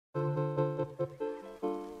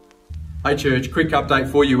Hey church, quick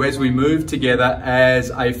update for you as we move together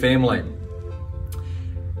as a family.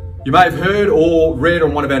 You may have heard or read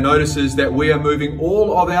on one of our notices that we are moving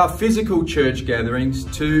all of our physical church gatherings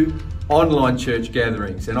to online church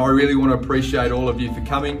gatherings, and I really want to appreciate all of you for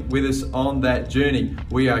coming with us on that journey.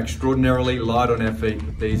 We are extraordinarily light on our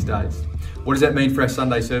feet these days. What does that mean for our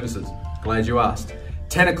Sunday services? Glad you asked.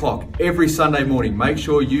 10 o'clock every Sunday morning. Make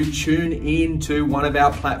sure you tune in to one of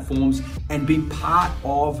our platforms and be part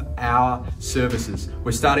of our services.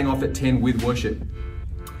 We're starting off at 10 with worship.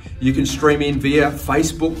 You can stream in via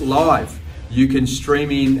Facebook Live. You can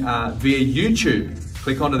stream in via YouTube.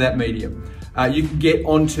 Click onto that medium. You can get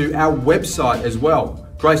onto our website as well,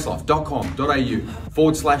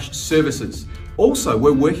 gracelife.com.au/services. Also,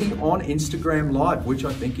 we're working on Instagram Live, which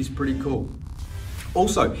I think is pretty cool.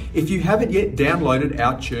 Also, if you haven't yet downloaded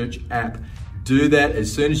our church app, do that as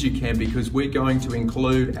soon as you can, because we're going to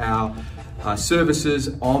include our services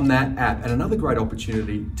on that app, and another great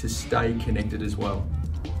opportunity to stay connected as well.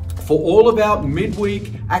 For all of our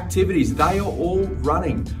midweek activities, they are all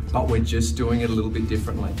running, but we're just doing it a little bit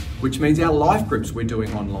differently, which means our life groups we're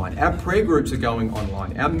doing online, our prayer groups are going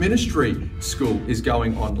online, our ministry school is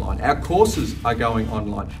going online, our courses are going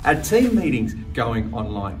online, our team meetings going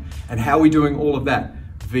online. And how are we doing all of that?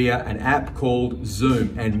 Via an app called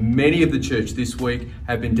Zoom. And many of the church this week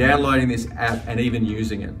have been downloading this app and even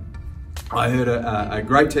using it. I heard a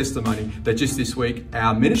great testimony that just this week,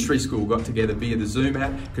 our ministry school got together via the Zoom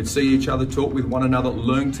app, could see each other, talk with one another,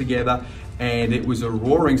 learn together, and it was a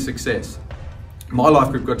roaring success. My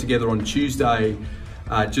life group got together on Tuesday,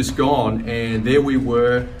 just gone, and there we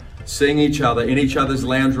were, seeing each other in each other's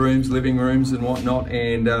lounge rooms, living rooms and whatnot,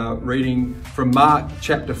 and reading from Mark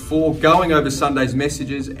chapter 4, going over Sunday's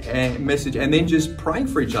message, and then just praying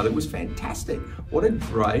for each other. It was fantastic. What a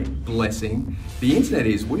great blessing the internet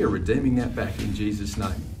is. We are redeeming that back in Jesus'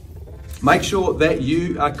 name. Make sure that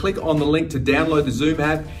you click on the link to download the Zoom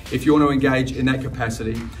app if you want to engage in that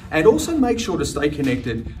capacity. And also make sure to stay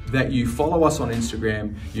connected, that you follow us on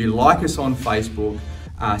Instagram, you like us on Facebook,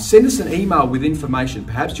 send us an email with information.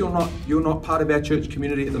 Perhaps you're not part of our church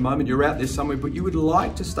community at the moment, you're out there somewhere, but you would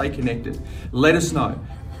like to stay connected. Let us know.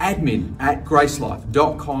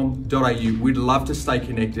 admin@gracelife.com.au. We'd love to stay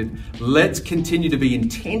connected. Let's continue to be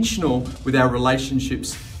intentional with our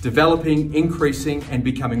relationships, developing, increasing, and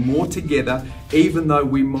becoming more together, even though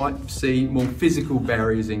we might see more physical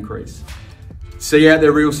barriers increase. See you out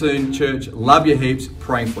there real soon, church. Love you heaps.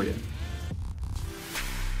 Praying for you.